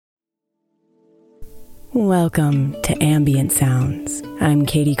Welcome to Ambient Sounds. I'm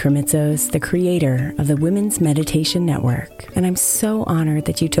Katie Kremitzos, the creator of the Women's Meditation Network, and I'm so honored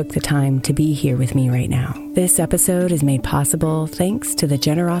that you took the time to be here with me right now. This episode is made possible thanks to the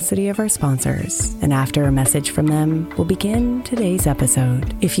generosity of our sponsors, and after a message from them, we'll begin today's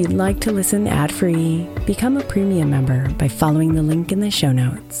episode. If you'd like to listen ad-free, become a premium member by following the link in the show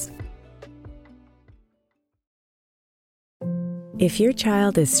notes. If your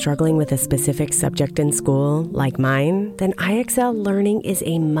child is struggling with a specific subject in school, like mine, then IXL Learning is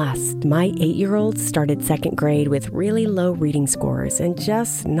a must. My 8-year-old started second grade with really low reading scores and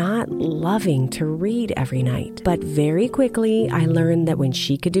just not loving to read every night. But very quickly, I learned that when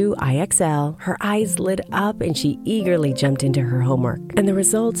she could do IXL, her eyes lit up and she eagerly jumped into her homework. And the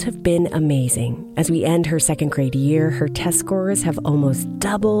results have been amazing. As we end her second grade year, her test scores have almost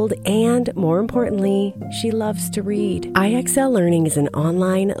doubled, and more importantly, she loves to read. IXL Learning is an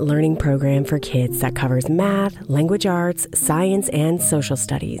online learning program for kids that covers math, language arts, science, and social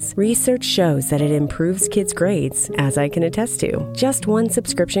studies. Research shows that it improves kids' grades, as I can attest to. Just one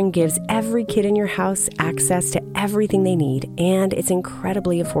subscription gives every kid in your house access to everything they need, and it's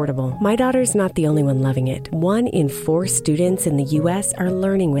incredibly affordable. My daughter's not the only one loving it. 1 in 4 students in the U.S. are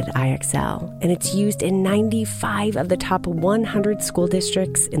learning with IXL, and it's used in 95 of the top 100 school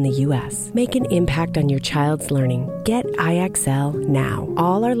districts in the U.S. Make an impact on your child's learning. Get IXL now.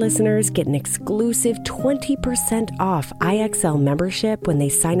 All our listeners get an exclusive 20% off IXL membership when they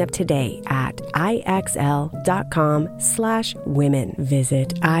sign up today at IXL.com/women.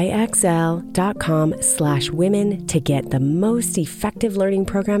 Visit IXL.com/women to get the most effective learning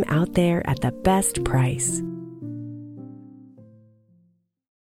program out there at the best price.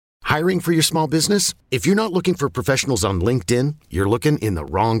 Hiring for your small business? If you're not looking for professionals on LinkedIn, you're looking in the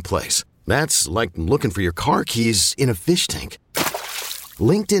wrong place. That's like looking for your car keys in a fish tank.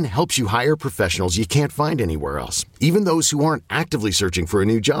 LinkedIn helps you hire professionals you can't find anywhere else, even those who aren't actively searching for a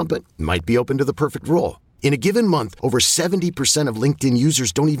new job but might be open to the perfect role. In a given month, over 70% of LinkedIn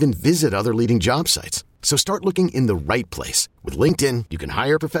users don't even visit other leading job sites. So start looking in the right place. With LinkedIn, you can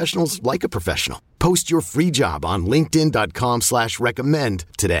hire professionals like a professional. Post your free job on linkedin.com/recommend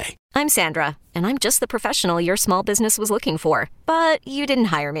today. I'm Sandra, and I'm just the professional your small business was looking for. But you didn't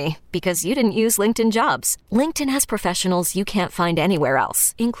hire me because you didn't use LinkedIn Jobs. LinkedIn has professionals you can't find anywhere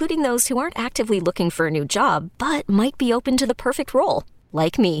else, including those who aren't actively looking for a new job, but might be open to the perfect role,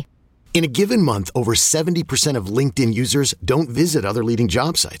 like me. In a given month, over 70% of LinkedIn users don't visit other leading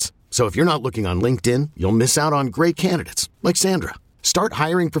job sites. So if you're not looking on LinkedIn, you'll miss out on great candidates like Sandra. Start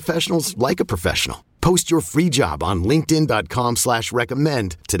hiring professionals like a professional. Post your free job on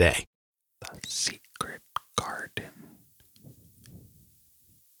linkedin.com/recommend today. The Secret Garden.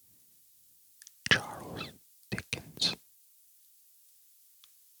 Charles Dickens.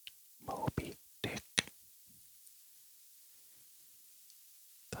 Moby Dick.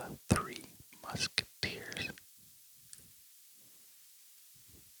 The Three Musketeers.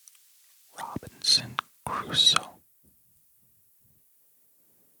 Robinson Crusoe.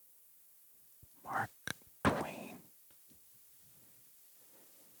 Mark Twain.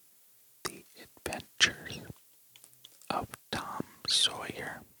 The Adventures of Tom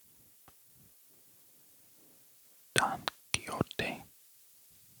Sawyer. Don Quixote.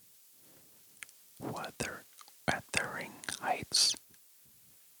 Wuthering Heights.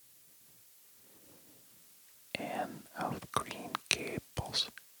 Anne of Green Gables.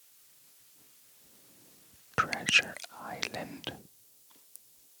 Treasure Island.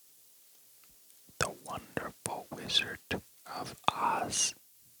 The Wonderful Wizard of Oz.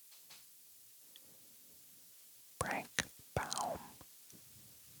 Frank Baum.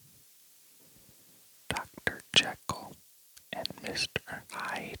 Dr. Jekyll and Mr.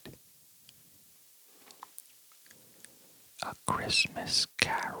 Hyde. A Christmas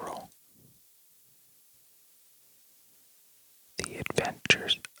Carol. The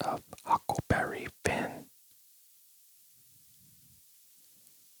Adventures of Huckleberry Finn.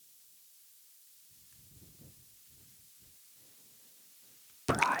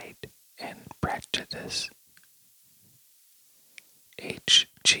 Pride and Prejudice.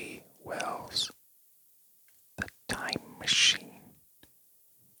 H.G. Wells. The Time Machine.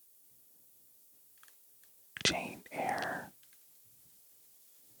 Jane Eyre.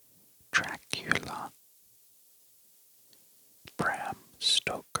 Dracula. Bram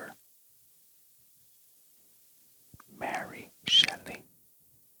Stoker. Mary Shelley.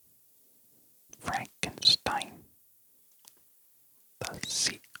 Frankenstein. The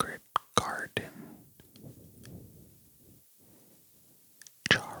Secret Garden.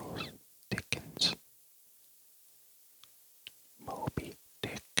 Charles Dickens.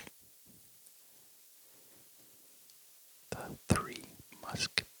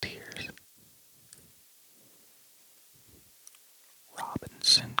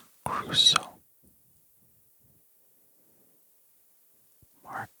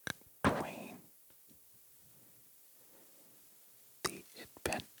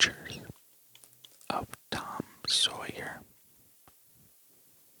 Sawyer,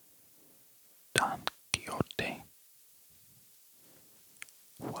 Don Quixote,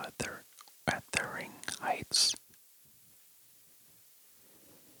 Wuthering Heights,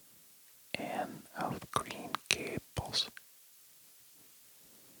 Anne of Green Gables,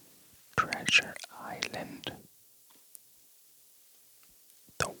 Treasure Island,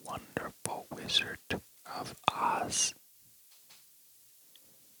 The Wonderful Wizard of Oz,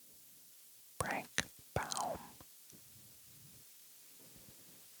 Frank Baum,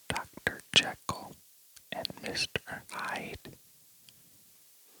 Dr. Jekyll and Mr. Hyde,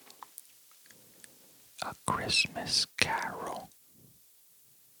 A Christmas Carol,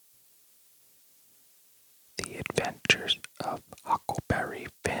 The Adventures of Huckleberry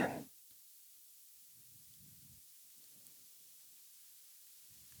Finn,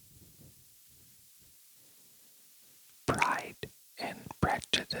 Pride and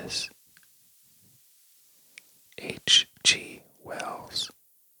Prejudice, H.G. Wells,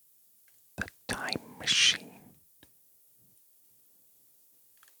 The Time Machine,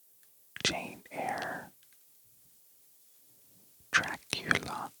 Jane Eyre,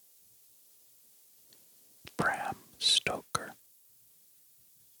 Dracula, Bram Stoker,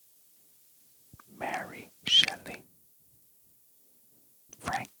 Mary Shelley,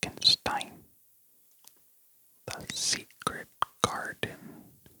 Frankenstein, The Secret Garden,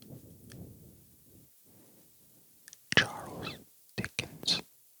 Charles Dickens,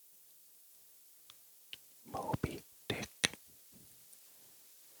 Moby Dick,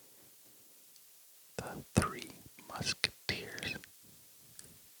 The Three Musketeers,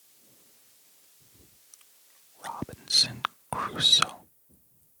 Robinson Crusoe,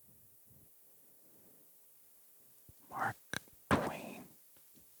 Mark Twain,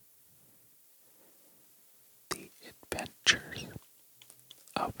 The Adventures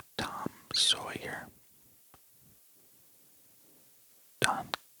of Tom Sawyer, Don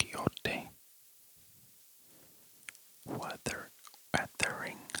Quixote,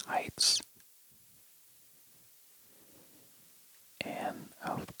 Wuthering Heights, Anne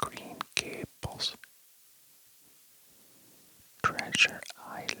of Green Gables, Treasure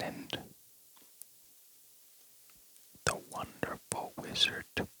Island, The Wonderful Wizard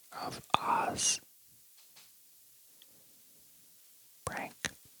of Oz, Frank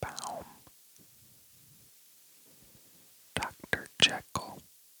Baum, Dr. Jekyll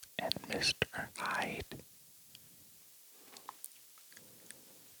and Mr. Hyde,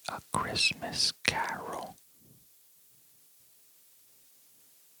 A Christmas Carol,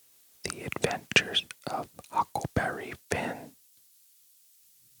 The Adventures of Huckleberry Finn,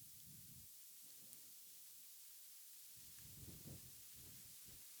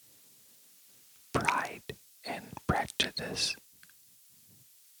 Pride and Prejudice,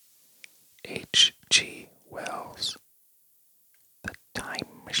 H.G. Wells, The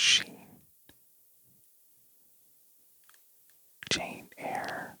Time Machine, Jane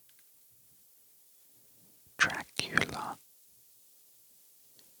Eyre, Dracula,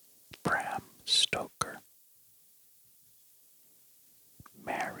 Bram Stoker,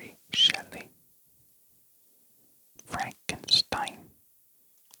 Mary Shelley, Frankenstein,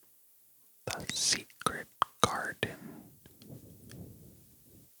 The Secret Garden,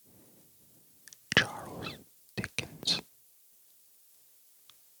 Charles Dickens,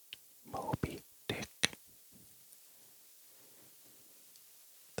 Moby Dick,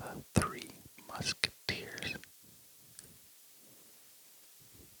 The Three Musketeers,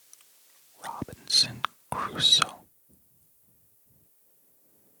 Robinson Crusoe,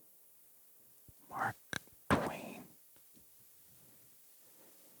 Mark Twain,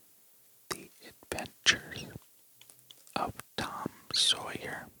 The Adventures of Tom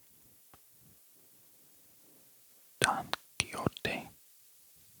Sawyer, Don Quixote,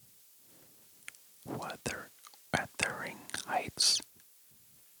 Wuthering Heights,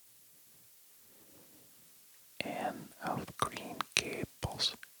 Anne of Green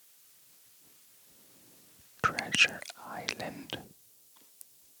Gables, Treasure Island,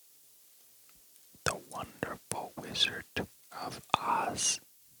 The Wonderful Wizard of Oz,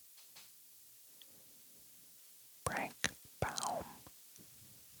 Frank Baum,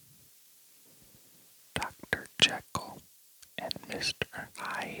 Dr. Jekyll and Mr.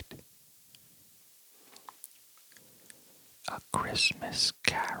 Hyde, A Christmas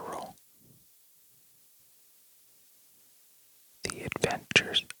Carol, The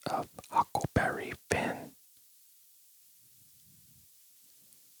Adventures of Huckleberry Finn, Pride and Prejudice, Time Machine, Jane Eyre, Dracula, Bram Stoker, Mary Shelley,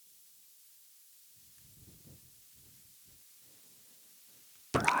 Frankenstein, The Secret Garden, Charles Dickens, Moby Dick, The Three Musketeers, Robinson Crusoe, Mark Twain, The Adventures of Tom Sawyer, Don Quixote, Wuthering Heights, Anne of Green Gables, Treasure Island, The Wonderful Wizard of Oz, Frank Baum, Dr. Jekyll and Mr. Hyde, A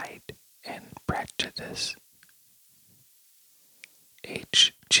Christmas Carol, The Adventures of Huckleberry Finn, Pride and Prejudice,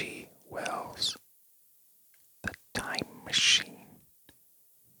 H.G. Wells, The Time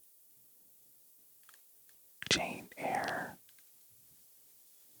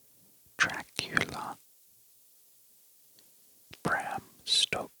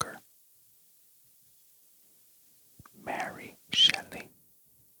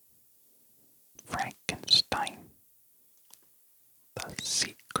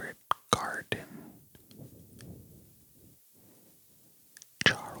Garden.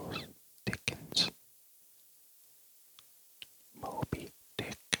 Charles Dickens. Moby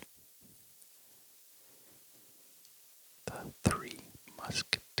Dick. The Three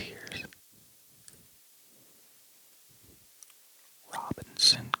Musketeers.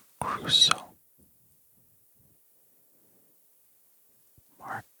 Robinson Crusoe.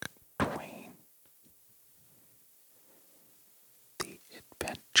 Mark Twain. The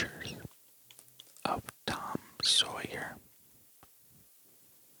Adventures of Tom Sawyer.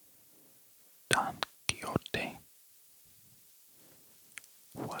 Don Quixote.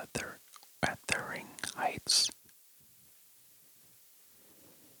 Wuthering Heights.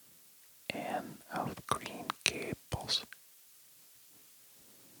 Anne of Green Gables.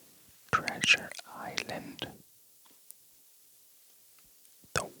 Treasure Island.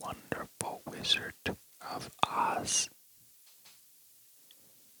 The Wonderful Wizard of Oz.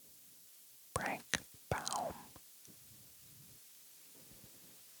 Frank Baum.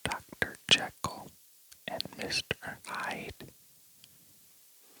 Dr. Jekyll and Mr. Hyde.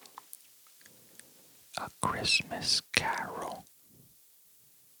 A Christmas Carol.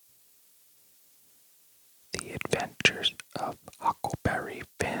 The Adventures of Huckleberry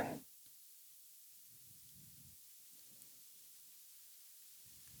Finn.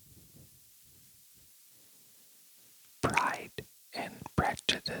 Pride and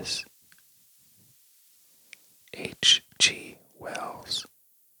Prejudice. H.G. Wells.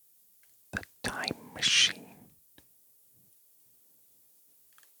 The Time Machine.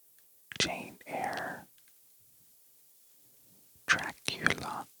 Jane Eyre.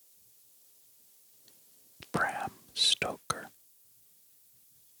 Dracula. Bram Stoker.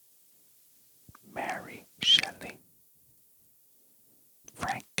 Mary Shelley.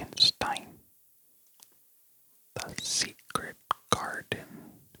 Frankenstein. The Secret Garden.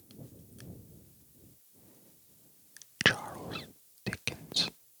 Charles Dickens.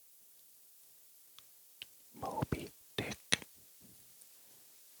 Moby Dick.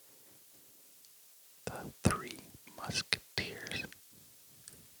 The Three Musketeers.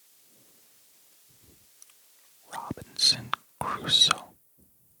 Robinson Crusoe.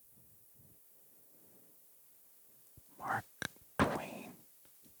 Mark Twain.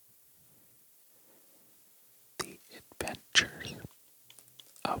 The Adventures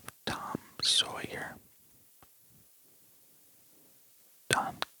of Tom Sawyer.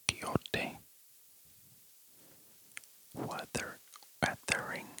 Don Quixote.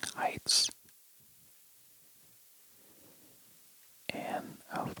 Wuthering Heights. Anne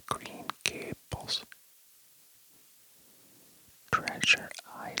of Green Gables. Treasure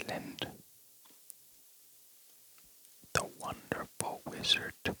Island. The Wonderful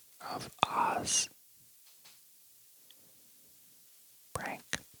Wizard of Oz. Frank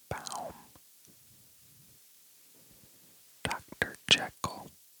Baum. Dr. Jekyll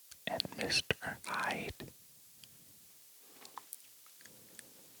and Mr. Hyde.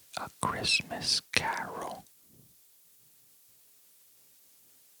 A Christmas Carol.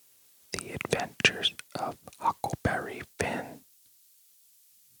 The Adventures of Huckleberry Finn.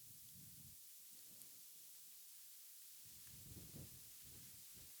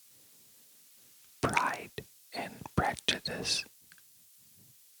 Pride and Prejudice.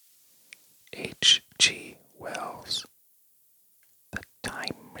 H.G. Wells. The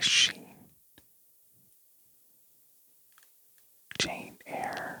Time Machine. Jane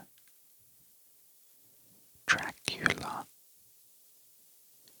Eyre. Dracula.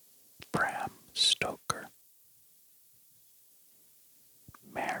 Bram Stoker.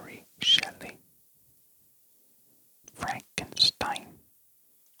 Mary Shelley. Frankenstein.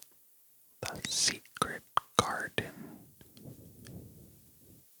 The Secret Garden.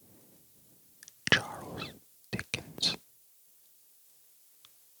 Charles Dickens.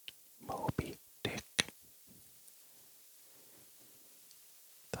 Moby Dick.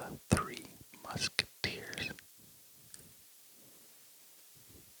 The Three Musketeers.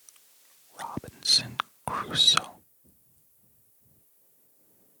 Robinson Crusoe.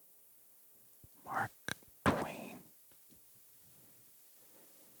 Mark Twain.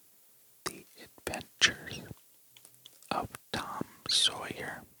 The Adventures of Tom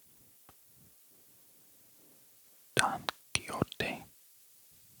Sawyer. Don Quixote.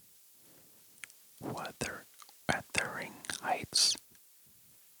 Wuthering Heights.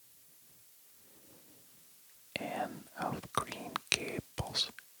 Anne of Green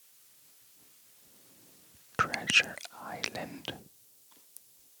Gables. Treasure Island.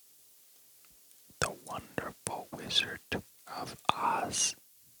 The Wonderful Wizard of Oz.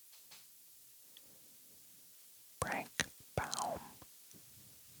 Frank Baum.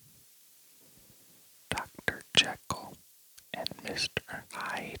 Mr.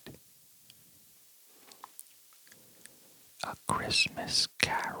 Hyde. A Christmas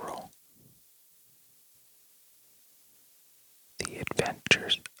Carol. The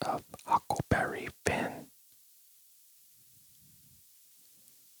Adventures of Huckleberry Finn.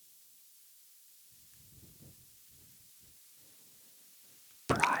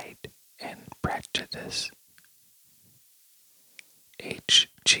 Pride and Prejudice.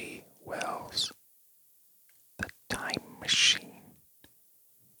 H.G. Wells. The Time Machine.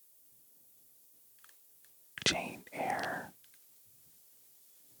 Jane Eyre.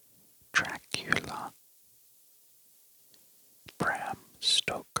 Dracula. Bram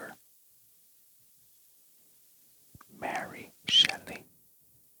Stoker. Mary Shelley.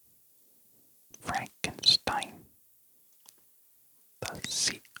 Frankenstein. The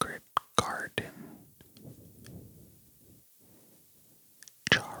Secret Garden.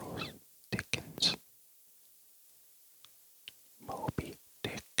 Charles Dickens. Moby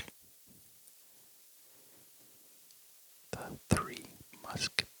Dick. The Three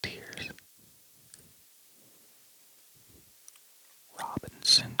Musketeers.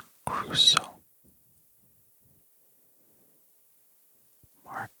 Robinson Crusoe.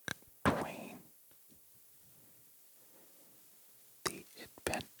 Mark Twain. The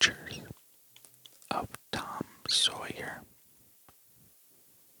Adventures of Tom Sawyer.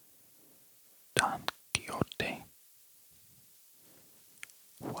 Don Quixote.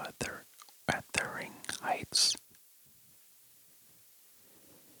 Wuthering Heights.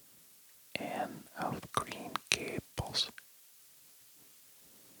 Anne of Green Gables.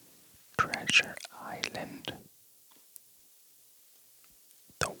 Treasure Island.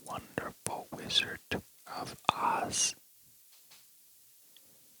 The Wonderful Wizard of Oz.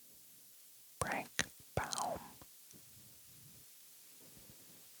 Frank Baum.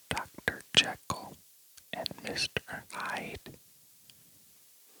 Dr. Jekyll and Mr. Hyde.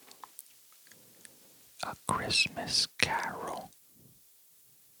 A Christmas Carol.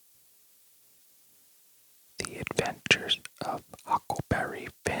 The Adventures of Huckleberry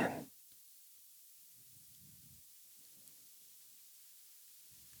Finn.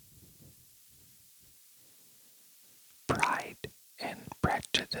 Pride and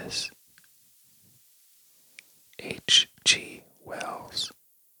Prejudice. H.G. Wells.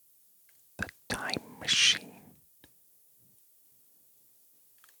 The Time Machine.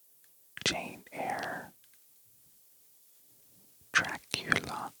 Jane Eyre.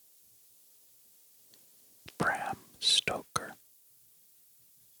 Dracula. Bram Stoker.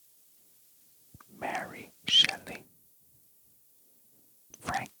 Mary Shelley.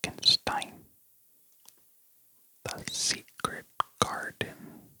 Frankenstein. The Secret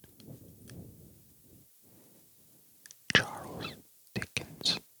Garden. Charles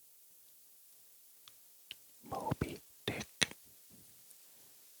Dickens. Moby Dick.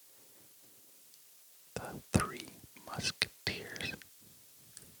 The Three Musketeers.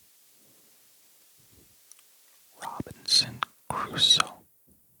 Robinson Crusoe.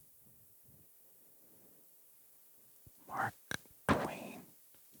 Mark Twain.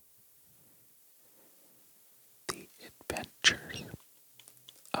 The Adventures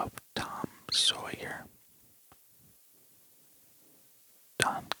of Tom Sawyer.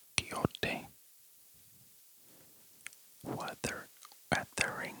 Don Quixote.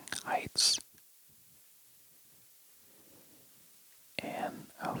 Wuthering Heights. Anne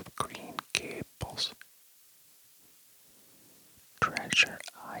of Green Gables. Treasure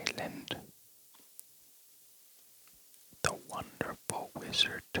Island. The Wonderful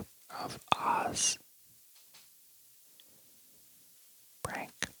Wizard of Oz.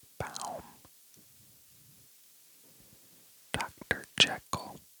 Frank Baum. Dr.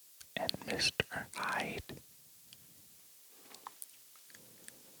 Jekyll and Mr. Hyde.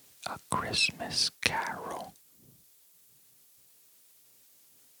 A Christmas Carol.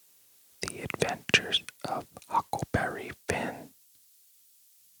 The Adventures of Huckleberry Finn.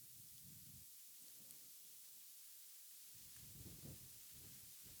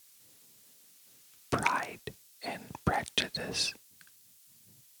 Pride and Prejudice.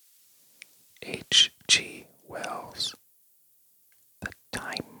 H.G. Wells. The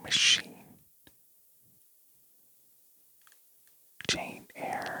Time Machine. Jane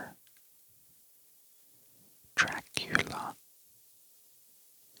Eyre. Dracula.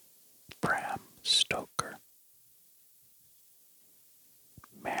 Bram Stoker.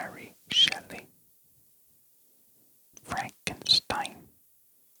 Mary Shelley. Frankenstein.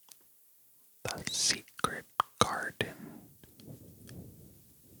 The Secret Garden.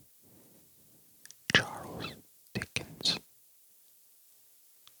 Charles Dickens.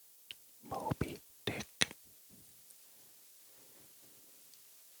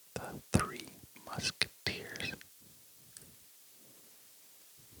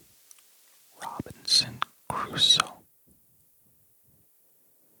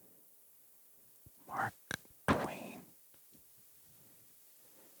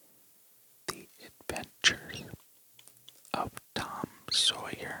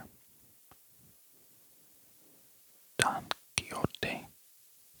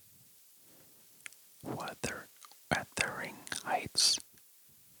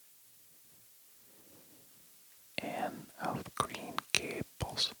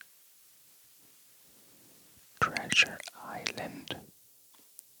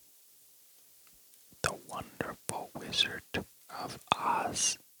 Wizard of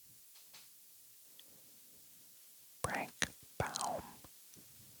Oz, Frank Baum,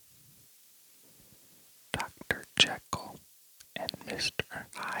 Dr. Jekyll and Mr.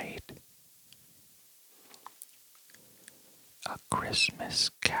 Hyde, A Christmas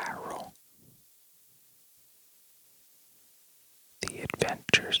Carol, The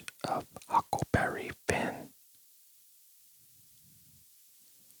Adventures of Huckleberry Finn,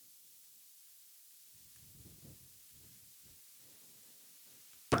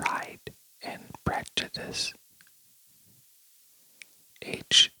 Pride and Prejudice,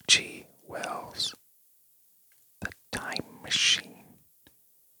 H.G. Wells, The Time Machine,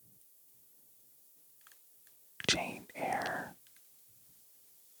 Jane Eyre,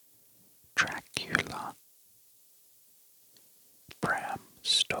 Dracula, Bram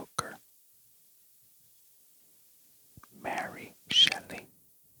Stoker, Mary Shelley,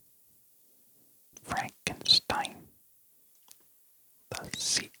 Frankenstein, The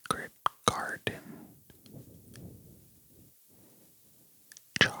Secret Garden,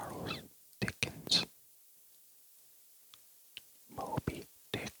 Charles Dickens, Moby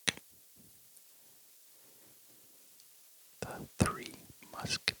Dick, The Three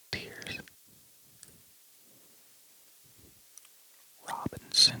Musketeers,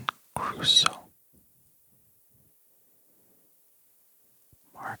 Robinson Crusoe,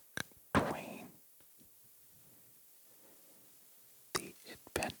 Mark Twain, The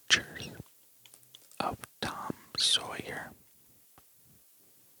Adventures of Tom Sawyer,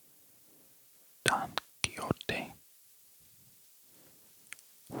 Don Quixote,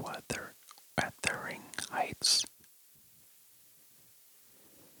 Wuthering Heights,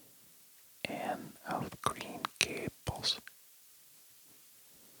 Anne of Green Gables,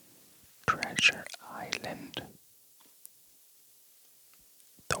 Treasure Island,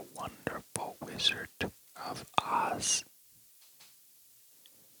 The Wonderful Wizard of Oz,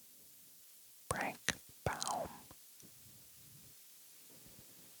 Frank Baum,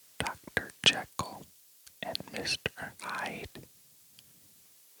 Dr. Jekyll and Mr. Hyde,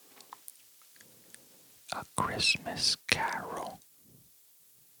 A Christmas Carol,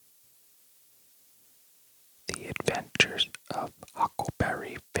 The Adventures of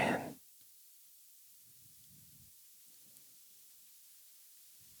Huckleberry Finn,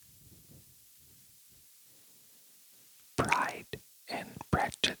 Pride and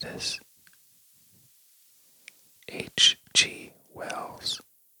Prejudice, H.G. Wells,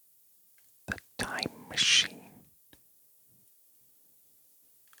 The Time Machine,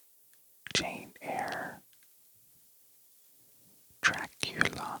 Jane Eyre,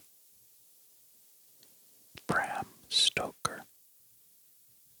 Dracula, Bram Stoker,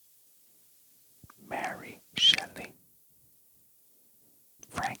 Mary Shelley,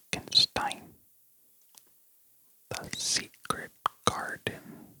 Frankenstein, The Secret Garden,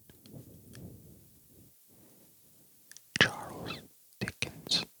 Charles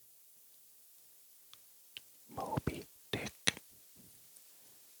Dickens, Moby Dick,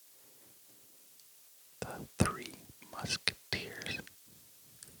 The Three Musketeers,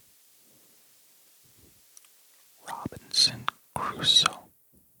 Robinson Crusoe,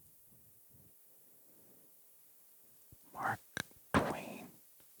 Mark Twain,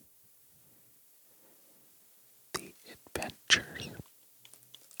 The Adventures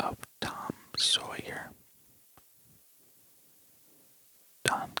of Tom Sawyer,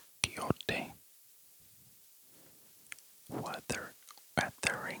 Don Quixote,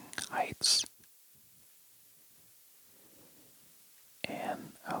 Wuthering Heights,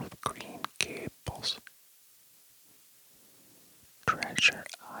 Anne of Green Gables, Treasure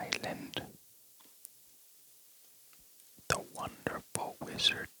Island, The Wonderful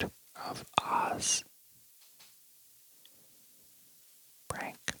Wizard of Oz,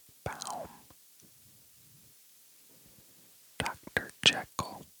 Frank Baum, Dr.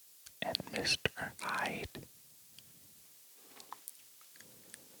 Jekyll and Mr. Hyde,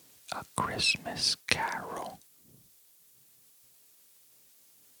 A Christmas Carol,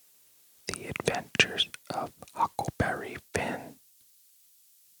 The Adventures of Huckleberry Finn,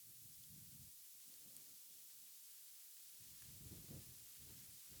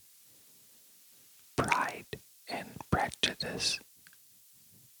 Pride and Prejudice,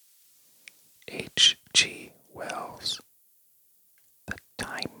 H.G. Wells, The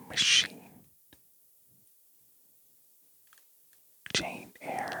Time Machine, Jane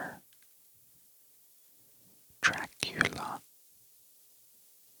Eyre, Dracula,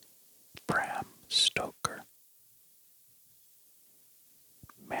 Bram Stoker,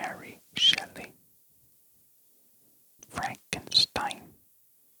 Mary Shelley, Frankenstein,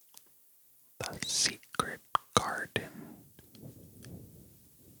 The Secret Garden,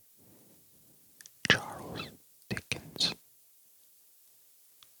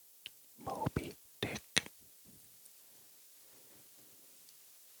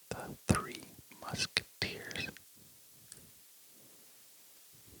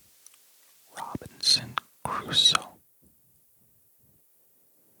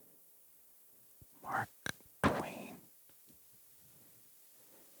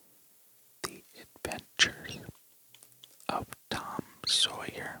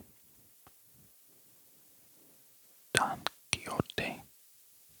 Sawyer, Don Quixote,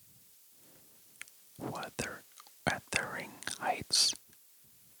 Wuthering Heights,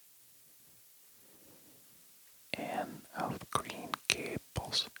 Anne of Green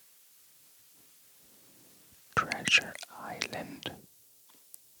Gables, Treasure Island,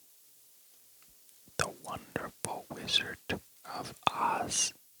 The Wonderful Wizard of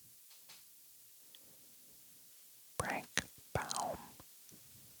Oz, Frank Baum,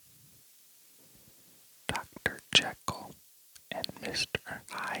 Dr. Jekyll and Mr.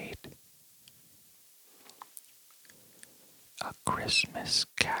 Hyde, A Christmas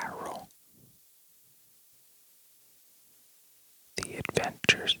Carol, The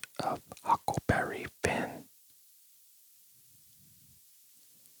Adventures of Huckleberry Finn,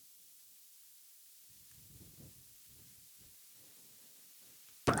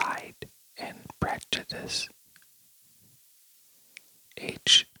 Pride and Prejudice,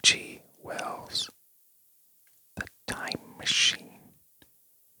 H.G. Wells, The Time Machine,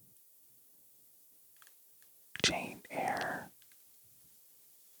 Jane Eyre,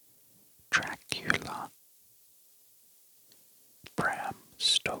 Dracula, Bram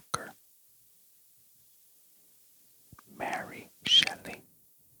Stoker, Mary Shelley,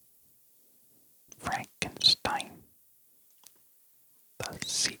 Frankenstein, The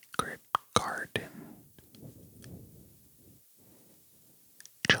Secret Garden,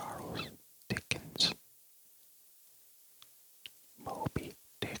 Charles Dickens, Moby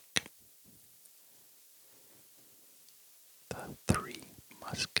Dick, The Three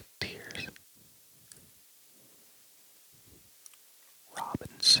Musketeers,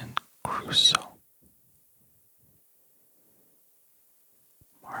 Robinson Crusoe,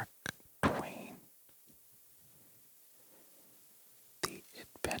 Mark Twain, The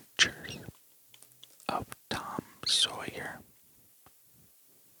Adventures of Tom Sawyer,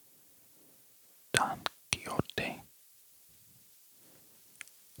 Don Quixote,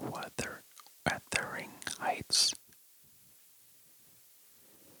 Wuthering Heights,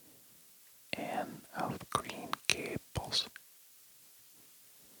 Anne of Green Gables,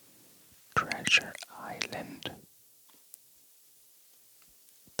 Treasure Island,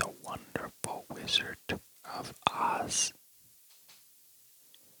 The Wonderful Wizard of Oz,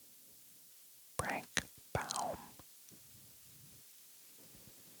 Frank Baum,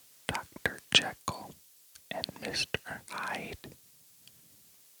 Dr. Jekyll and Mr. Hyde,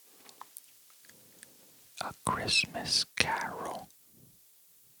 A Christmas Carol,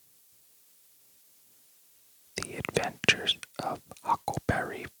 The Adventures of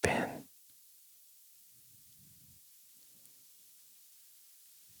Huckleberry Finn,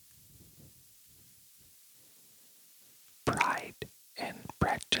 Pride and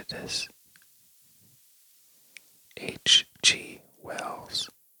Prejudice, H.G. Wells,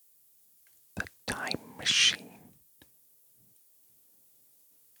 The Time Machine,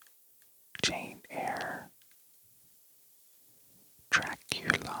 Jane Eyre,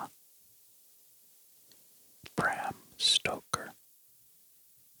 Dracula, Bram Stoker,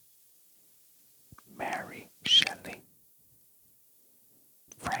 Mary Shelley,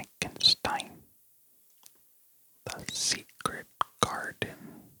 Frankenstein, The Secret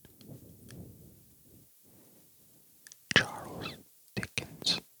Garden, Charles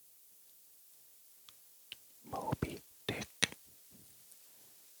Dickens, Moby Dick,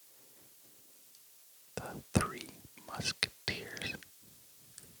 The Three Musketeers,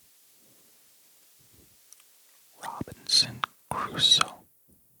 Robinson Crusoe,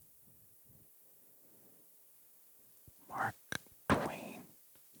 Mark Twain,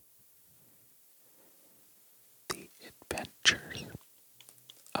 The Adventures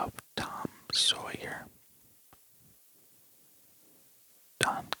of Tom Sawyer,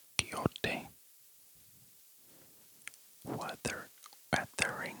 Don Quixote,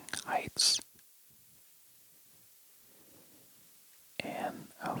 Wuthering Heights, Anne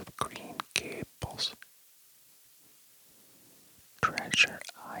of Green Gables, Treasure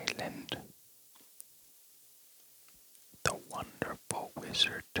Island, The Wonderful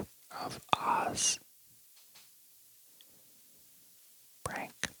Wizard of Oz,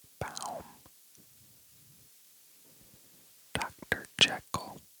 Frank Baum, Dr.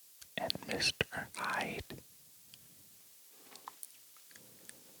 Jekyll and Mr. Hyde,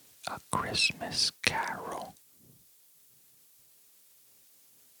 A Christmas Carol,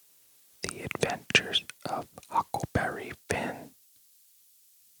 The Adventures of Huckleberry Finn,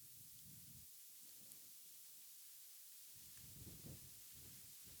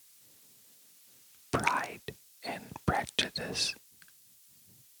 Pride and Prejudice,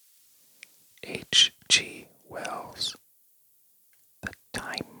 H.G. Wells, The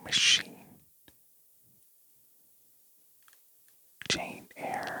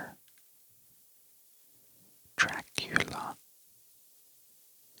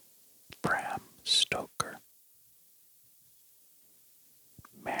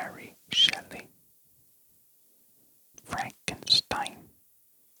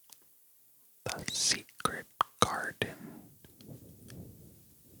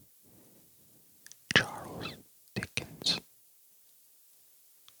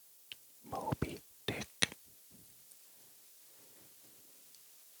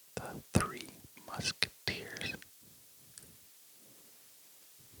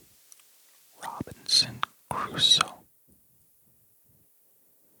Crusoe,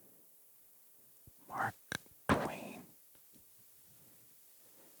 Mark Twain,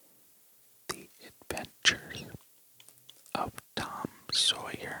 The Adventures of Tom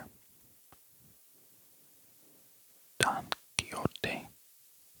Sawyer, Don Quixote,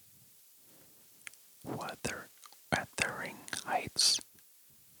 Wuthering Heights,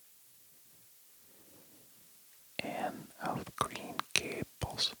 Anne of Green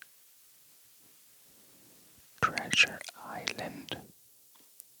Gables, Treasure Island,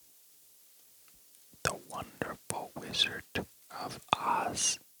 The Wonderful Wizard of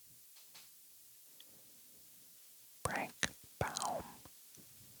Oz, Frank Baum,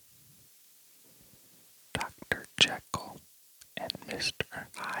 Dr. Jekyll and Mr.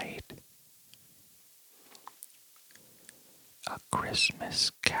 Hyde, A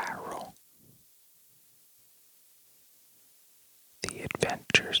Christmas Carol, The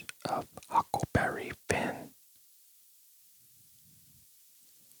Adventures of Huckleberry Finn,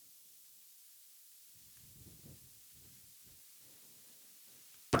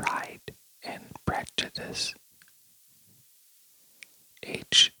 Pride and Prejudice,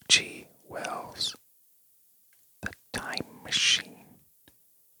 H.G. Wells, The Time Machine,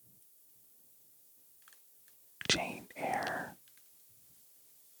 Jane Eyre,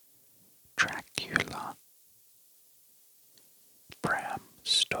 Dracula, Bram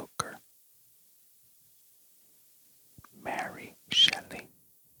Stoker, Mary Shelley,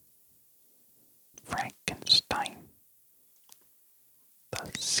 Frankenstein,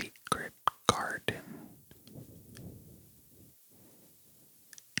 The Secret Garden,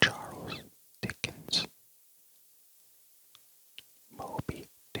 Charles Dickens, Moby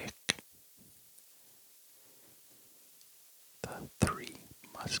Dick, The Three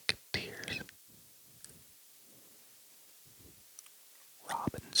Musketeers,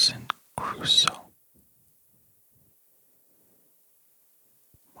 Robinson Crusoe,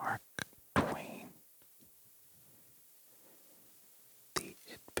 Mark Twain, The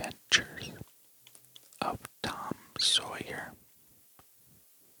Adventures of Tom Sawyer,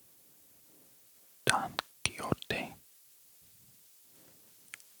 Don Quixote,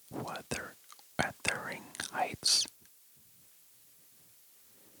 Wuthering Heights,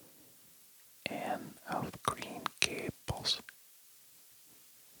 Anne of Green Gables,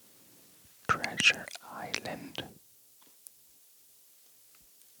 Treasure Island,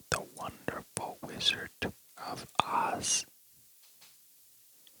 The Wonderful Wizard of Oz,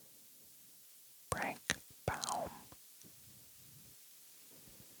 Frank Baum,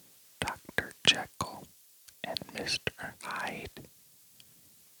 Dr. Jekyll and Mr. Hyde,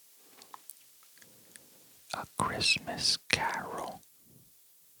 A Christmas Carol,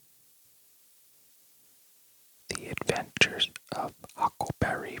 The Adventures of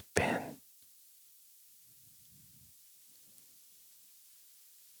Huckleberry Finn,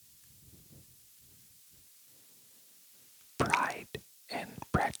 Pride and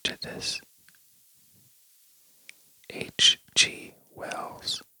Prejudice, H.G.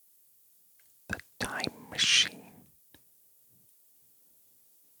 Wells, The Time Machine,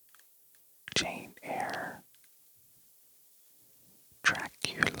 Jane Eyre,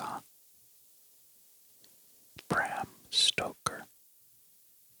 Dracula, Bram Stoker,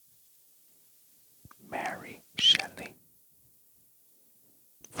 Mary Shelley,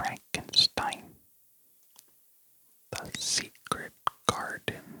 Frankenstein, The Secret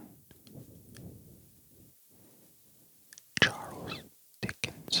Garden, Charles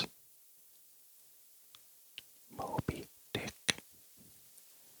Dickens, Moby Dick,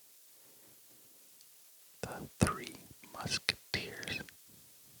 The Three Musketeers,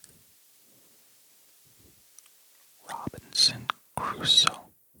 Robinson Crusoe,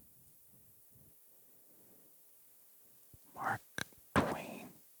 Mark Twain,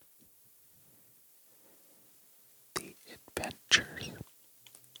 The Adventures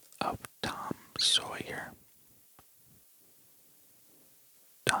of Tom Sawyer,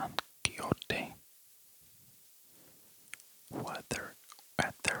 Don Quixote,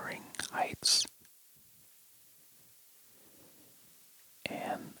 Wuthering Heights,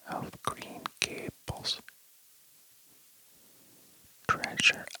 Anne of Green Gables,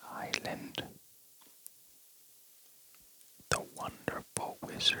 Treasure Island, The Wonderful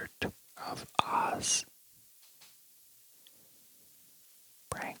Wizard of Oz,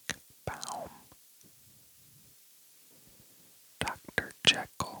 Frank Baum, Dr.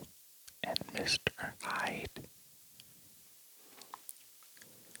 Jekyll and Mr. Hyde,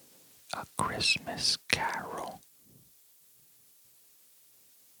 A Christmas Carol,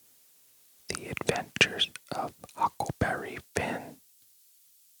 The Adventures of Huckleberry Finn,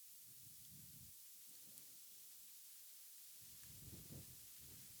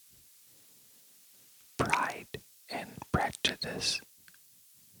 Prejudice.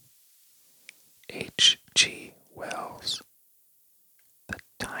 H.G. Wells, The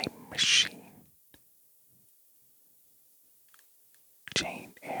Time Machine.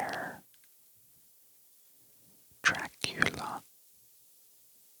 Jane Eyre, Dracula.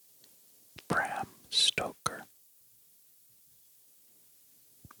 Bram Stoker,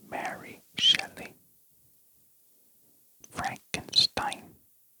 Mary Shelley. Frankenstein,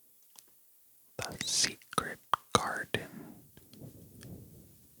 The Secret Garden.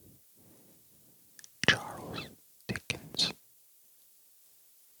 Charles Dickens,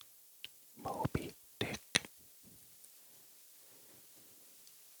 Moby Dick.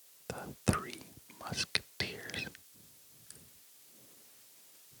 The Three Musketeers.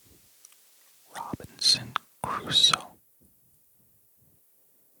 Robinson Crusoe.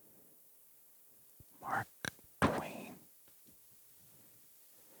 Mark Twain.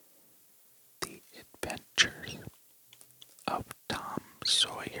 The Adventures of Tom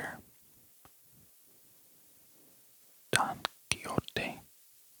Sawyer. Don Quixote.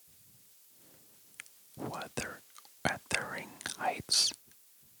 Wuthering Heights.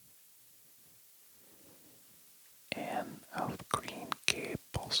 Anne of Green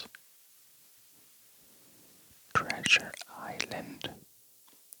Gables. Treasure Island.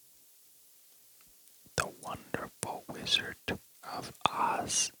 The Wonderful Wizard of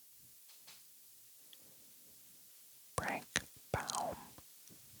Oz. Frank Baum.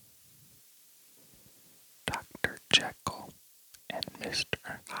 Dr. Jekyll and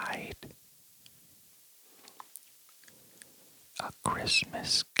Mr. Hyde. A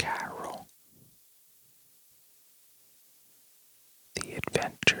Christmas Carol. The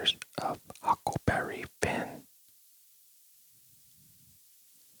Adventures of Huckleberry Finn.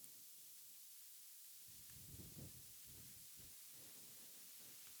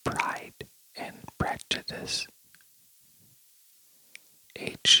 Pride and Prejudice.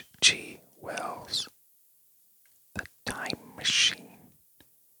 H.G. Wells, The Time Machine.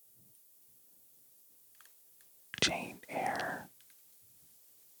 Jane Eyre,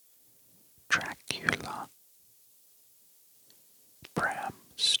 Dracula. Bram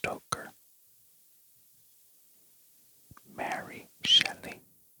Stoker, Mary Shelley.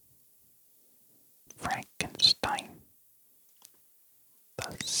 Frankenstein,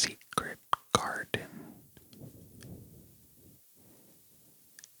 The Secret Garden.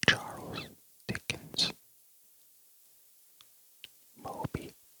 Charles Dickens,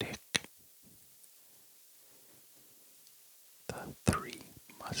 Moby Dick. The Three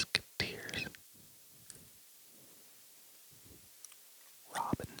Musketeers.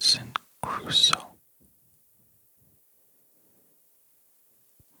 Robinson Crusoe.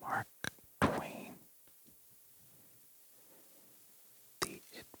 Mark Twain. The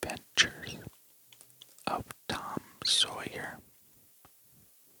Adventures. of Tom Sawyer,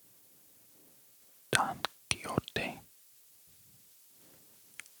 Don Quixote,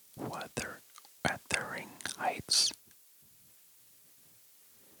 Wuthering Heights,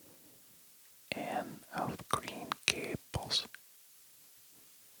 Anne of Green Gables,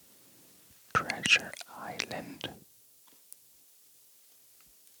 Treasure Island,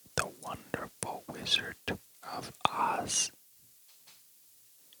 The Wonderful Wizard of Oz,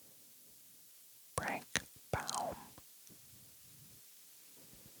 Frank Baum,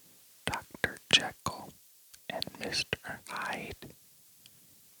 Dr. Jekyll and Mr. Hyde,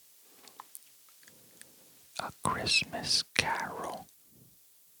 A Christmas Carol,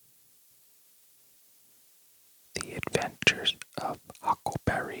 The Adventures of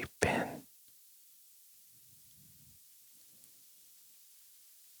Huckleberry Finn,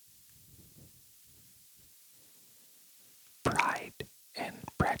 Pride and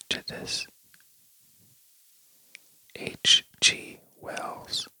Prejudice, H.G.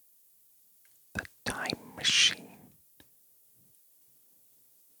 Wells, The Time Machine,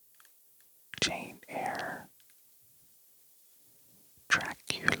 Jane Eyre,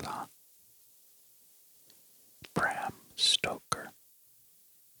 Dracula, Bram Stoker,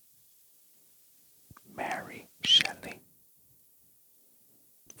 Mary Shelley,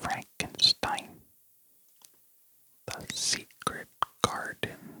 Frankenstein, The Secret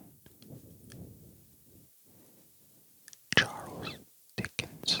Garden, Charles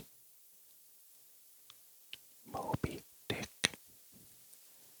Dickens, Moby Dick,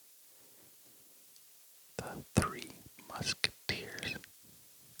 The Three Musketeers,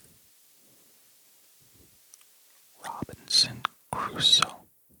 Robinson Crusoe,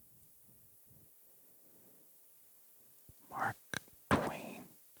 Mark Twain,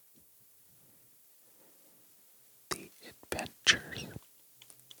 The Adventures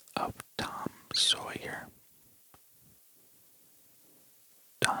of Tom Sawyer,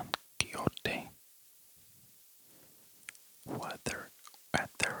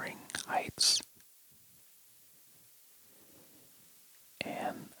 Heights,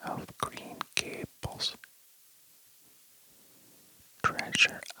 Anne of Green Gables,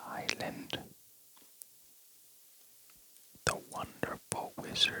 Treasure Island, The Wonderful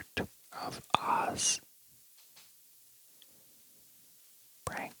Wizard of Oz,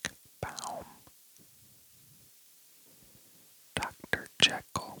 Frank Baum, Dr.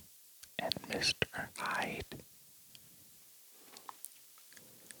 Jekyll and Mr. Hyde,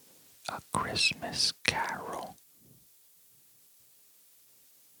 A Christmas Carol,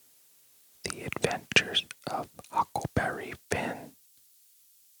 The Adventures of Huckleberry Finn,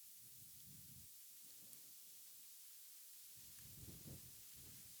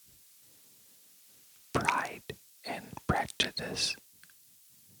 Pride and Prejudice,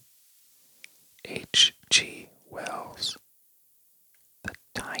 H.G. Wells, The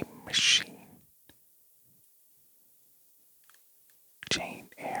Time Machine, Jane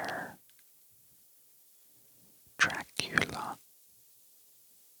Eyre, Dracula,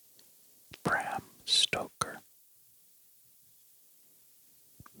 Bram Stoker,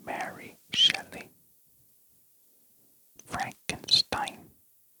 Mary Shelley, Frankenstein,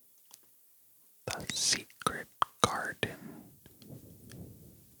 The Secret Garden,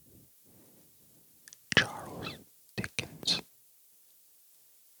 Charles Dickens,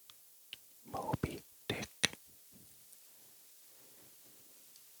 Moby Dick,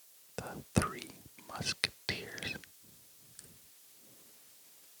 The Three Musketeers,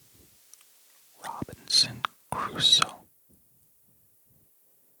 Robinson Crusoe,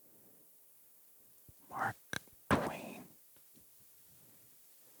 Mark Twain,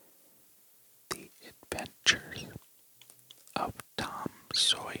 The Adventures of Tom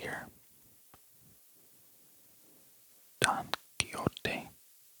Sawyer, Don Quixote,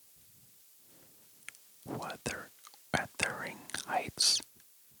 Wuthering Heights,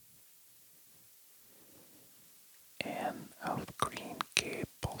 Anne of Green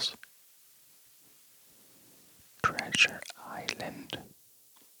Gables, Treasure Island,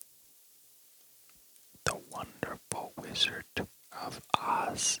 The Wonderful Wizard of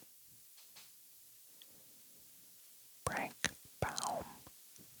Oz, Frank Baum,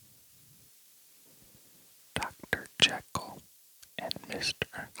 Dr. Jekyll and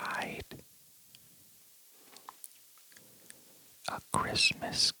Mr. Hyde, A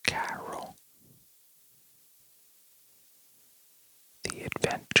Christmas Carol, The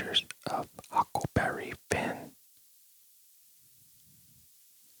Adventures of Huckleberry Finn,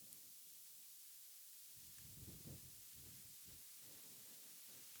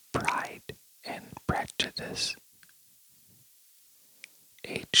 Pride and Prejudice,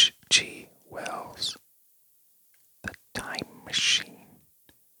 H.G. Wells, The Time Machine,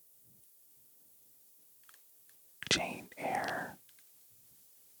 Jane Eyre,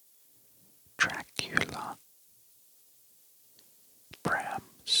 Dracula, Bram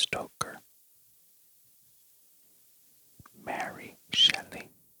Stoker, Mary Shelley,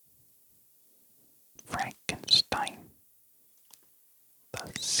 Frankenstein,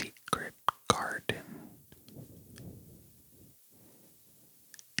 The Secret Garden,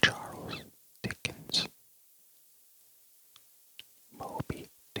 Charles Dickens, Moby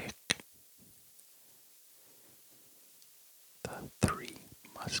Dick, The Three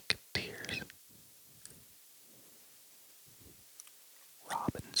Musketeers,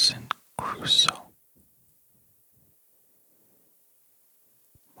 Robinson Crusoe,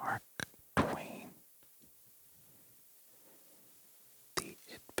 Mark Twain, The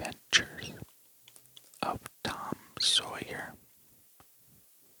Adventures of Tom Sawyer,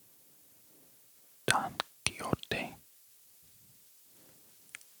 Don Quixote,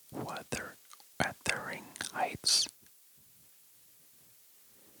 Wuthering Heights,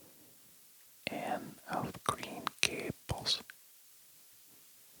 Anne of Green Gables,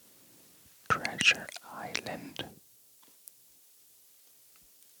 Treasure Island,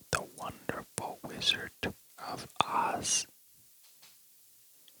 The Wonderful Wizard of Oz,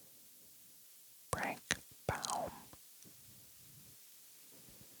 Frank Baum,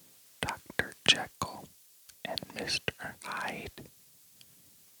 Dr. Jekyll and Mr. Hyde,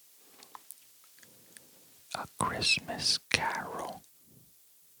 A Christmas Carol,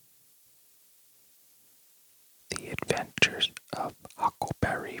 The Adventures of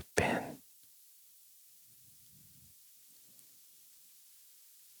Huckleberry Finn, Pride and Prejudice, H.G. Wells, The Time Machine, Jane Eyre, Bram Stoker, Mary Shelley, Frankenstein, The Secret Garden, Charles Dickens,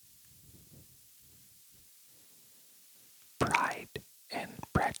 Moby Dick, The Three Musketeers, Robinson Crusoe, Mark Twain, The Adventures of Tom Sawyer, Don Quixote, Wuthering Heights, Anne of Green Gables, Treasure Island, The Wonderful Wizard of Oz, Frank Baum, Dr. Jekyll and Mr. Hyde, A Christmas Carol, The Adventures of Huckleberry Finn, Pride and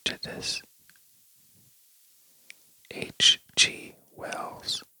Prejudice, H.G.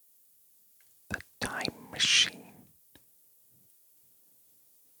 Wells, The Time Machine,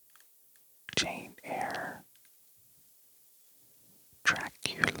 Jane Eyre,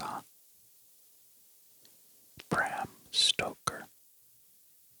 Dracula,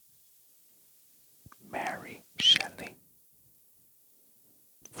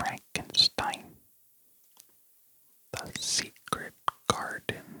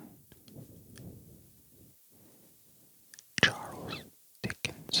 Garden, Charles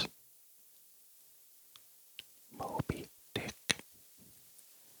Dickens, Moby Dick,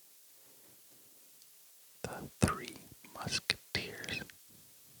 The Three Musketeers,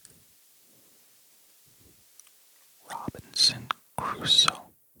 Robinson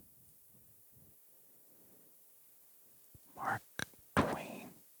Crusoe, Mark Twain,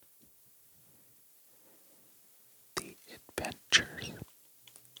 The Adventures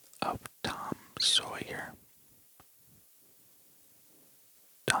of Tom Sawyer,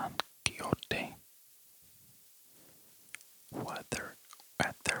 Don Quixote,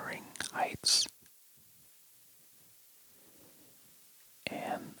 Wuthering Heights,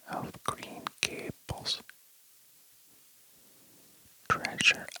 Anne of Green Gables,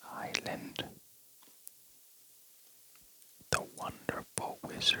 Treasure Island, The Wonderful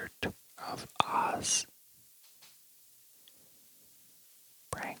Wizard of Oz,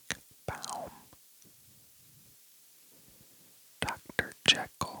 Frank Baum, Dr.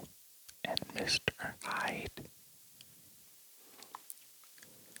 Jekyll and Mr. Hyde,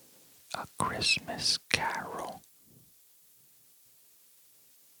 A Christmas Carol,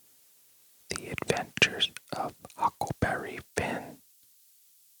 The Adventures of Huckleberry Finn,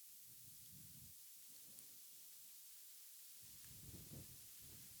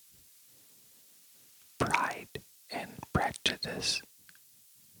 Pride and Prejudice,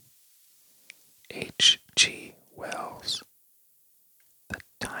 H.G. Wells, The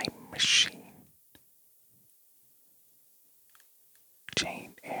Time Machine,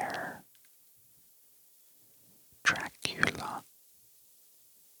 Jane Eyre, Dracula,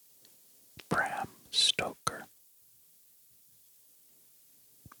 Bram Stoker,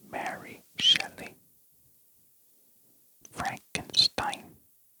 Mary Shelley, Frankenstein,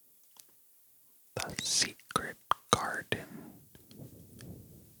 The Secret Garden,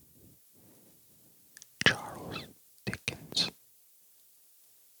 Charles Dickens,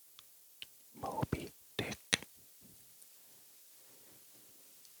 Moby Dick,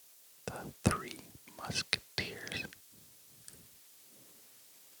 The Three Musketeers,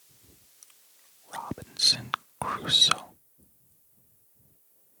 Robinson Crusoe,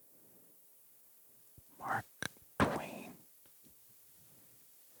 Mark Twain,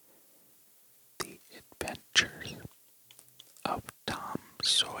 The Adventures of Tom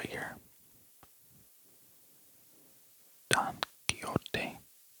Sawyer, Don Quixote,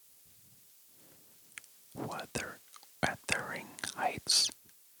 Wuthering Heights,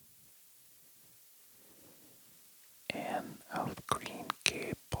 Anne of Green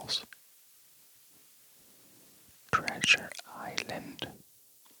Gables, Treasure Island,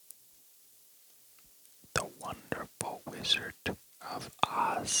 The Wonderful Wizard of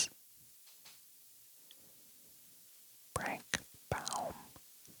Oz, Frank Baum,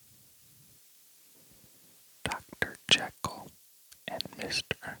 Dr. Jekyll and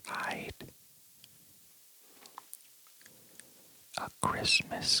Mr. Hyde, A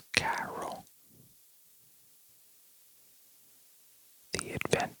Christmas Carol, The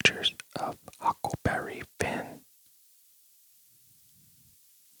Adventures of Huckleberry Finn,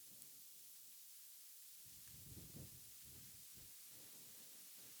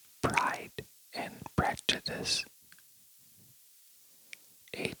 Pride and Prejudice,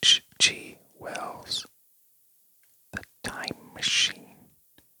 H.G. Wells, The Time Machine,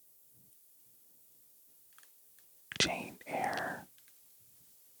 Jane Eyre,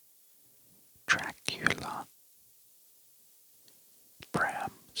 Dracula,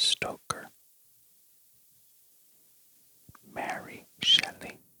 Bram Stoker, Mary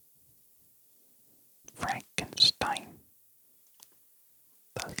Shelley, Frankenstein,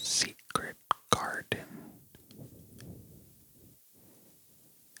 The Secret Garden,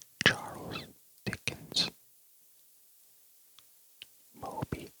 Charles Dickens,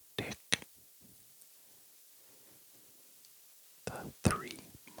 Moby Dick, The Three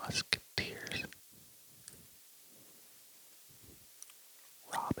Musketeers,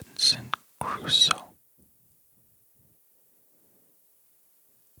 Robinson Crusoe,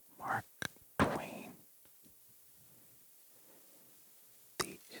 Mark Twain,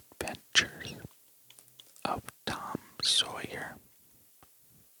 The Adventures of Tom Sawyer,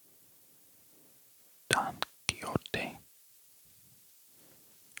 Don Quixote,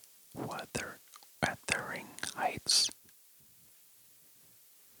 Wuthering Heights,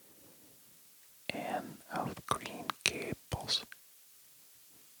 Anne of Green Gables,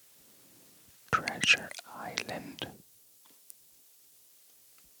 Treasure Island,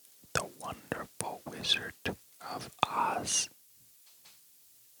 The Wonderful Wizard of Oz,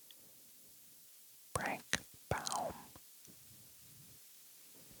 Frank Baum,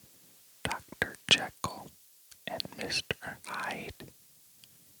 Mr. Hyde.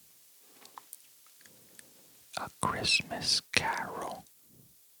 A Christmas Carol.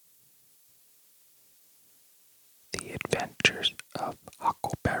 The Adventures of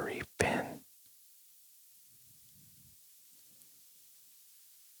Huckleberry Finn.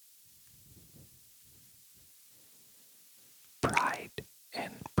 Pride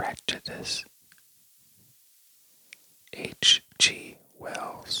and Prejudice. H.G.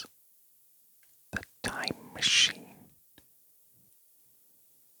 Wells. The Time Machine.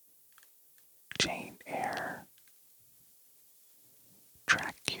 Jane Eyre.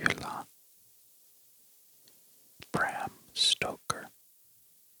 Dracula. Bram Stoker.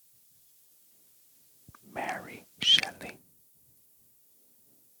 Mary Shelley.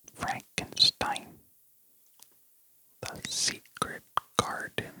 Frankenstein. The Secret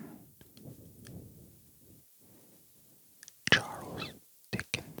Garden. Charles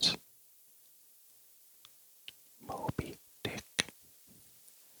Dickens. Moby Dick.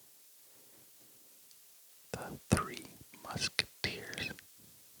 The Three Musketeers.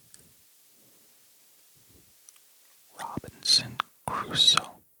 Robinson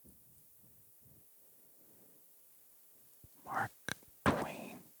Crusoe. Mark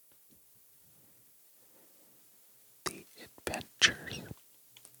Twain. The Adventures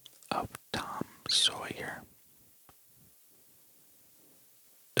of Tom Sawyer.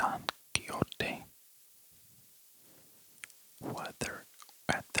 Don Quixote.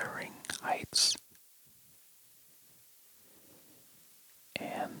 Wuthering Heights.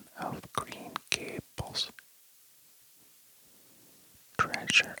 Anne of Green Gables.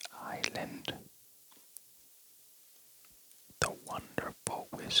 Treasure Island. The Wonderful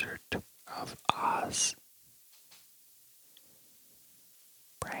Wizard of Oz.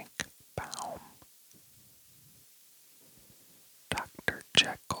 Frank Baum. Dr.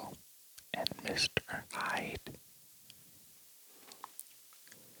 Jekyll and Mr. Hyde.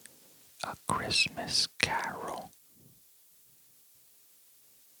 A Christmas Carol.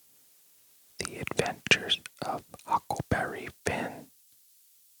 The Adventures of Huckleberry Finn.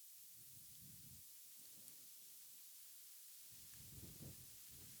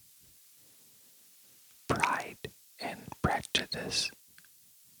 Pride and Prejudice.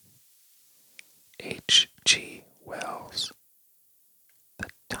 H.G. Wells. The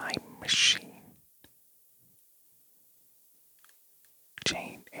Time Machine.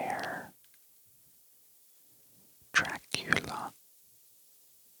 Jane Eyre. Dracula.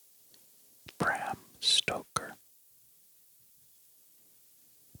 Bram Stoker.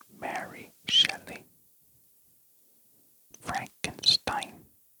 Mary Shelley. Frankenstein.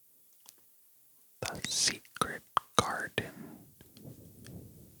 The Secret Garden.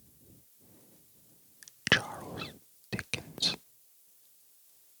 Charles Dickens.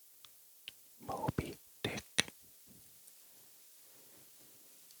 Moby Dick.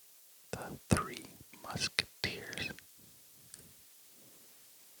 The Three Musketeers.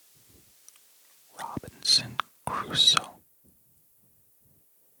 Robinson Crusoe.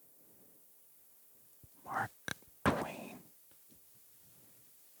 Mark Twain.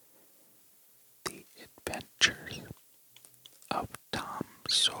 The Adventures of Tom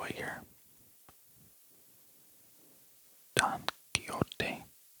Sawyer. Don Quixote.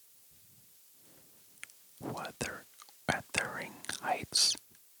 Wuthering Heights.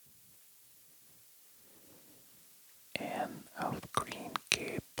 Anne of Green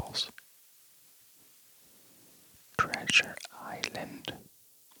Gables. Treasure Island.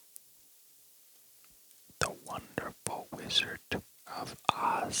 The Wonderful Wizard of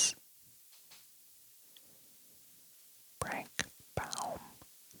Oz. Frank Baum.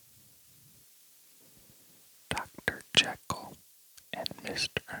 Dr. Jekyll and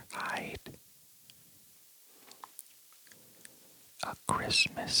Mr. Hyde. A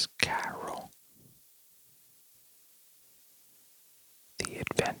Christmas Carol. The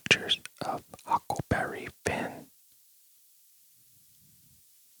Adventures of Huckleberry Finn.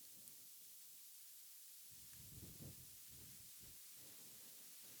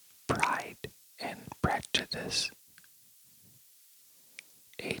 Pride and Prejudice.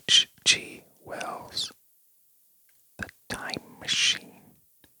 H.G. Wells. The Time Machine.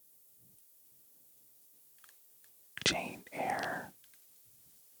 Jane Eyre.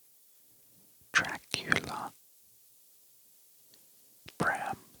 Dracula.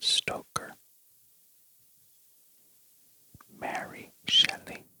 Bram Stoker. Mary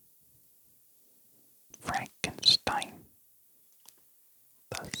Shelley. Frankenstein.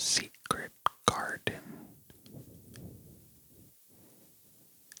 The Secret Garden.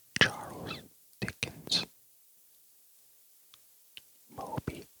 Charles Dickens.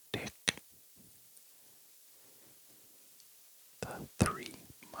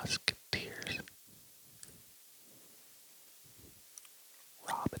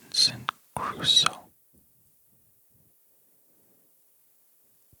 Crusoe,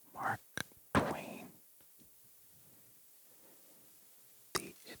 Mark Twain,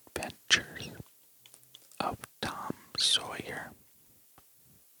 The Adventures of Tom Sawyer,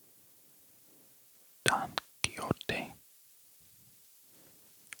 Don Quixote,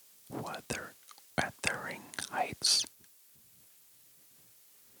 Wuthering Heights,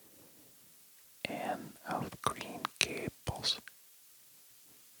 Anne of Green Gables,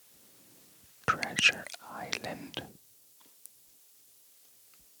 Treasure Island,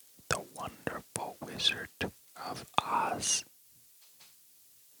 The Wonderful Wizard of Oz,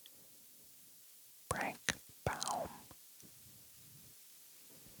 Frank Baum,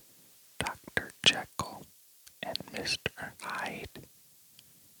 Dr. Jekyll and Mr. Hyde,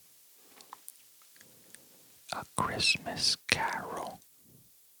 A Christmas Carol,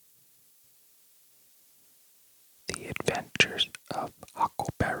 The Adventures of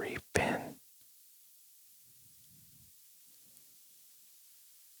Huckleberry Finn,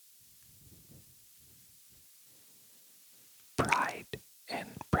 Pride and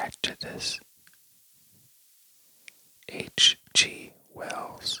Prejudice, H.G.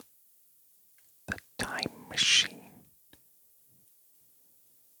 Wells, The Time Machine,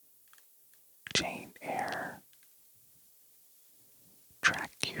 Jane Eyre,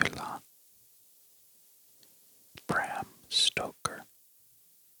 Dracula, Bram Stoker,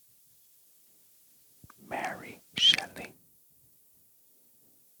 Mary Shelley,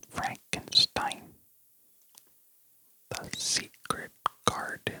 Frankenstein, The Secret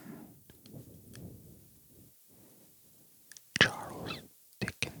Garden, Charles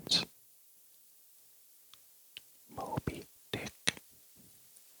Dickens, Moby Dick,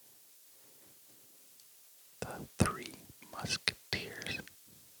 The Three Musketeers,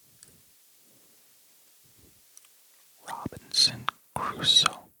 Robinson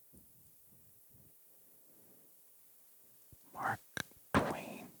Crusoe, Mark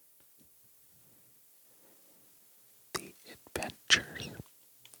Twain, The Adventures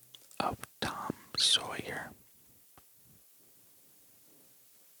of Tom Sawyer,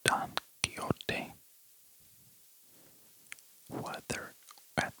 Don Quixote,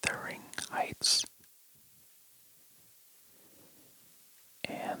 Wuthering Heights,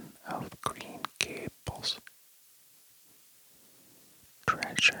 Anne of Green Gables,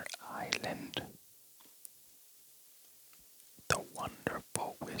 Treasure Island, The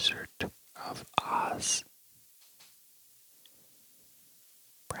Wonderful Wizard of Oz,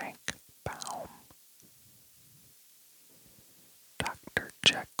 Frank Baum, Dr.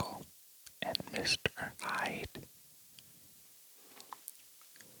 Jekyll and Mr. Hyde,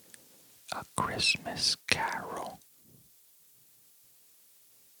 A Christmas Carol,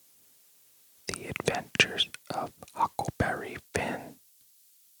 The Adventures of Huckleberry Finn,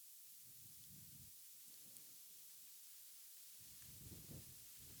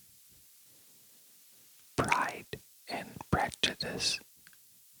 Pride and Prejudice,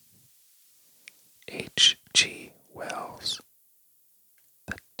 H.G. Wells,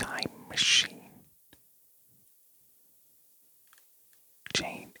 The Time Machine,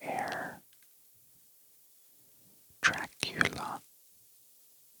 Jane Eyre, Dracula,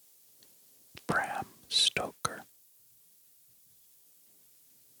 Bram Stoker,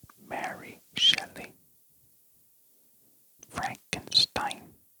 Mary Shelley,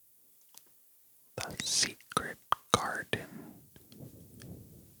 Frankenstein, The Secret Garden,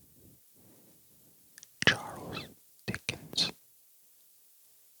 Charles Dickens,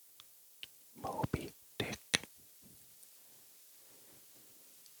 Moby Dick,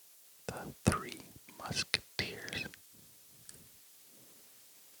 The Three Musketeers,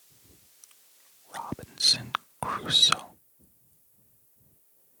 Robinson Crusoe,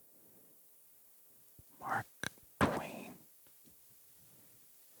 Mark Twain,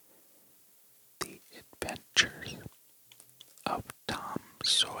 The Adventures of Tom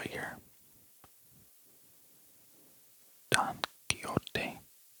Sawyer, Don Quixote,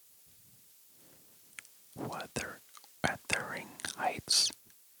 Wuthering Heights,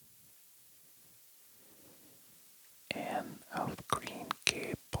 Anne of Green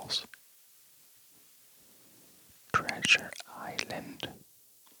Gables, Treasure Island,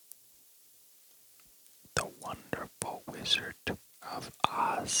 The Wonderful Wizard of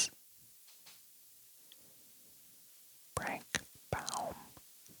Oz, Frank Baum,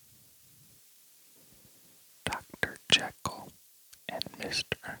 Dr. Jekyll and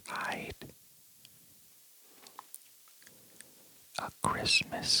Mr. Hyde, A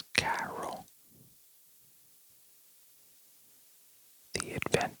Christmas Carol, The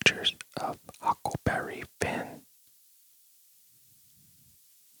Adventures of Huckleberry Finn,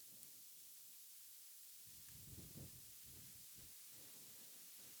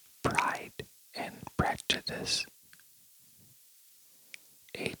 Prejudice.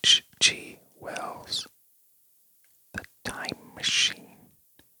 H.G. Wells, The Time Machine.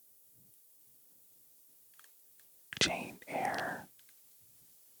 Jane Eyre,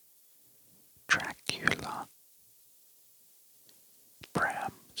 Dracula.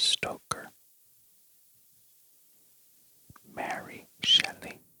 Bram Stoker, Mary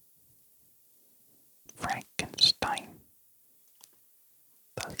Shelley. Frankenstein,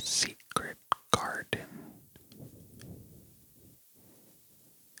 The Secret Garden.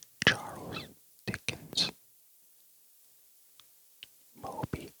 Charles Dickens,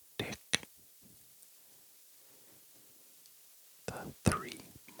 Moby Dick. The Three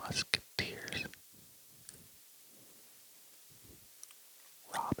Musketeers.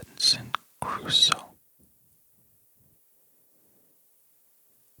 Robinson Crusoe.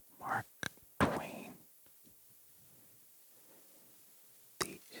 Mark Twain.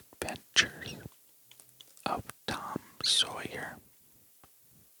 The Adventures of Tom Sawyer.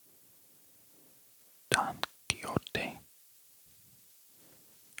 Don Quixote.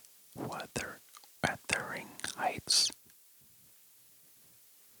 Wuthering Heights.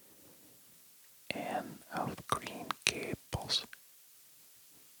 Anne of Green Gables.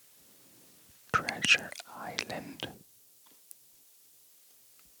 Treasure Island.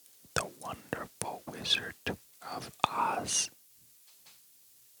 The Wonderful Wizard of Oz.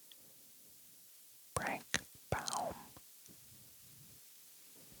 Frank Baum.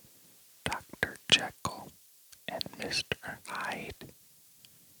 Dr. Jekyll and Mr. Hyde.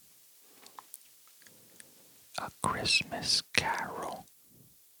 A Christmas Carol.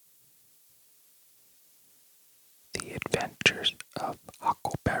 The Adventures of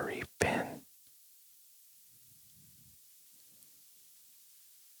Huckleberry Finn.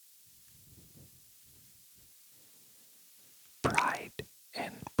 Pride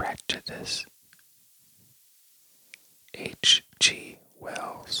and Prejudice. H.G.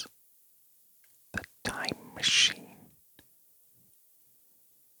 Wells, The Time Machine.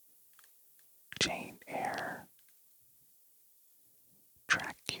 Jane Eyre,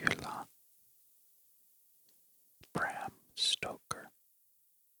 Dracula. Bram Stoker,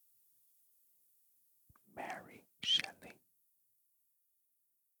 Mary Shelley.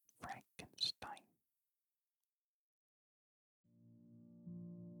 Frankenstein.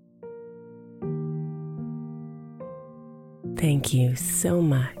 Thank you so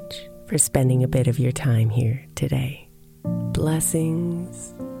much for spending a bit of your time here today.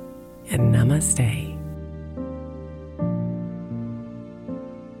 Blessings and namaste.